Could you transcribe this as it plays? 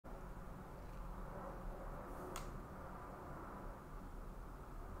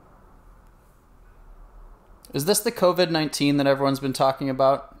Is this the COVID-19 that everyone's been talking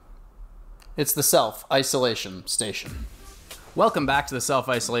about? It's the self-isolation station. Welcome back to the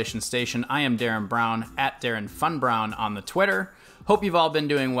self-isolation station. I am Darren Brown, at Darren Fun Brown on the Twitter. Hope you've all been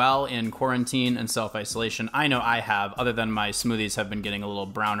doing well in quarantine and self-isolation. I know I have, other than my smoothies have been getting a little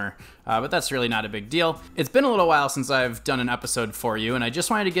browner, but that's really not a big deal. It's been a little while since I've done an episode for you, and I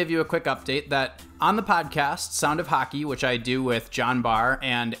just wanted to give you a quick update that on the podcast, Sound of Hockey, which I do with John Barr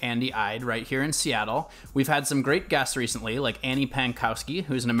and Andy Ide right here in Seattle, we've had some great guests recently, like Annie Pankowski,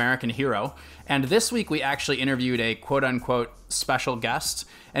 who's an American hero, and this week we actually interviewed a quote-unquote special guest,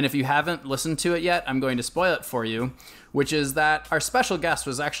 and if you haven't listened to it yet, I'm going to spoil it for you, which is that our special guest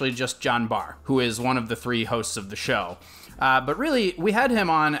was actually just John Barr, who is one of the three hosts of the show. But really, we had him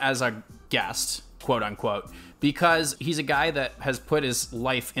on as a guest, quote-unquote, because he's a guy that has put his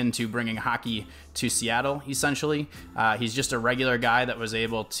life into bringing hockey to Seattle, essentially. He's just a regular guy that was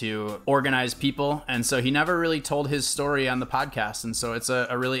able to organize people, and so he never really told his story on the podcast, and so it's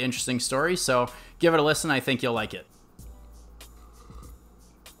a really interesting story, so give it a listen. I think you'll like it.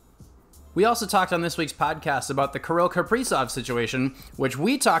 We also talked on this week's podcast about the Kirill Kaprizov situation, which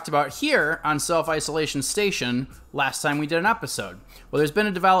we talked about here on Self-Isolation Station last time we did an episode. Well, there's been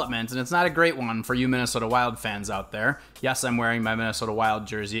a development, and it's not a great one for you Minnesota Wild fans out there. Yes, I'm wearing my Minnesota Wild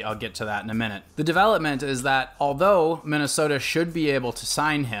jersey. I'll get to that in a minute. The development is that although Minnesota should be able to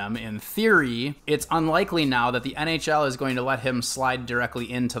sign him, in theory, it's unlikely now that the NHL is going to let him slide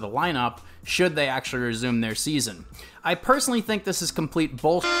directly into the lineup should they actually resume their season. I personally think this is complete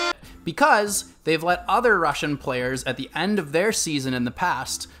bullshit because they've let other Russian players at the end of their season in the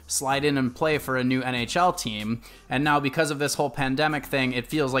past slide in and play for a new NHL team, and now because of this whole pandemic thing, it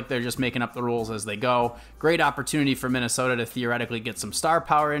feels like they're just making up the rules as they go. Great opportunity for Minnesota to theoretically get some star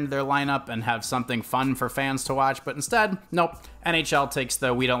power into their lineup and have something fun for fans to watch, but instead, nope, NHL takes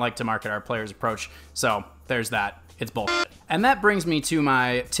the we don't like to market our players approach, so there's that. It's bullshit. And that brings me to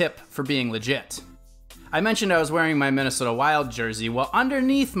my tip for being legit. I mentioned I was wearing my Minnesota Wild jersey. Well,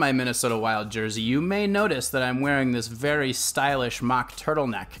 underneath my Minnesota Wild jersey, you may notice that I'm wearing this very stylish mock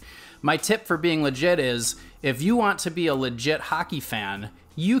turtleneck. My tip for being legit is, if you want to be a legit hockey fan,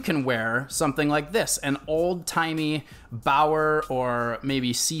 you can wear something like this, an old-timey Bauer or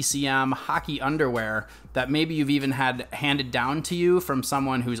maybe CCM hockey underwear that maybe you've even had handed down to you from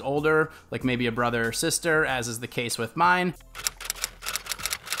someone who's older, like maybe a brother or sister, as is the case with mine.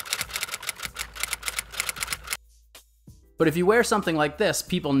 But if you wear something like this,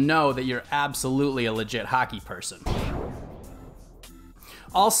 people know that you're absolutely a legit hockey person.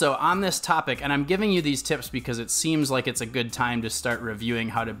 Also, on this topic, and I'm giving you these tips because it seems like it's a good time to start reviewing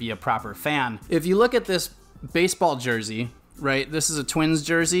how to be a proper fan. If you look at this baseball jersey, right, this is a Twins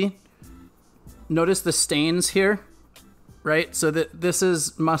jersey. Notice the stains here, right? So this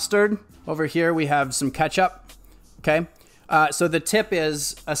is mustard. Over here we have some ketchup, okay? So the tip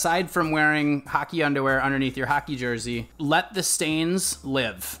is, aside from wearing hockey underwear underneath your hockey jersey, let the stains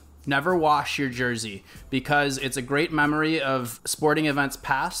live. Never wash your jersey, because it's a great memory of sporting events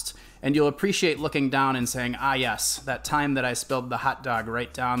past, and you'll appreciate looking down and saying, ah yes, that time that I spilled the hot dog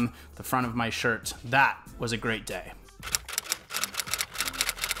right down the front of my shirt, that was a great day.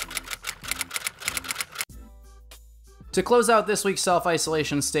 To close out this week's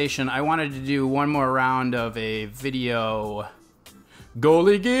Self-Isolation Station, I wanted to do one more round of a video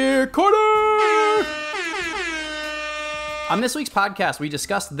goalie gear corner! On this week's podcast, we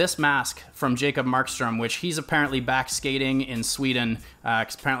discussed this mask from Jacob Markstrom, which he's apparently back skating in Sweden,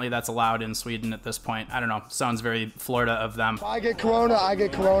 because apparently that's allowed in Sweden at this point. I don't know, sounds very Florida of them. If I get corona, I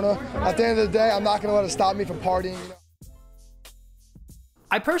get corona. At the end of the day, I'm not going to let it stop me from partying.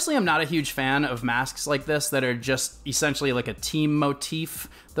 I personally am not a huge fan of masks like this that are just essentially like a team motif.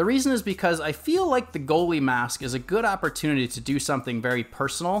 The reason is because I feel like the goalie mask is a good opportunity to do something very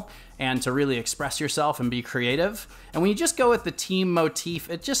personal and to really express yourself and be creative. And when you just go with the team motif,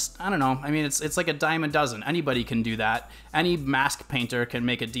 it just, I don't know, I mean, it's like a dime a dozen. Anybody can do that. Any mask painter can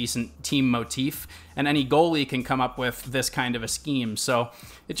make a decent team motif, and any goalie can come up with this kind of a scheme. So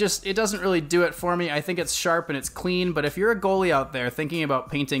it doesn't really do it for me. I think it's sharp and it's clean, but if you're a goalie out there thinking about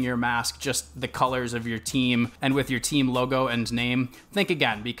painting your mask just the colors of your team and with your team logo and name, think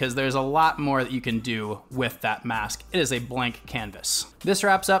again, because there's a lot more that you can do with that mask. It is a blank canvas. This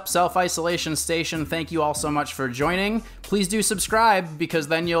wraps up Self-Isolation Station. Thank you all so much for joining. Please do subscribe, because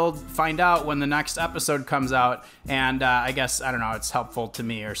then you'll find out when the next episode comes out, and I guess, I don't know, it's helpful to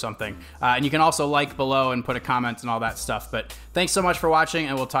me or something. And you can also like below and put a comment and all that stuff. But thanks so much for watching,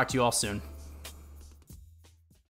 and we'll talk to you all soon.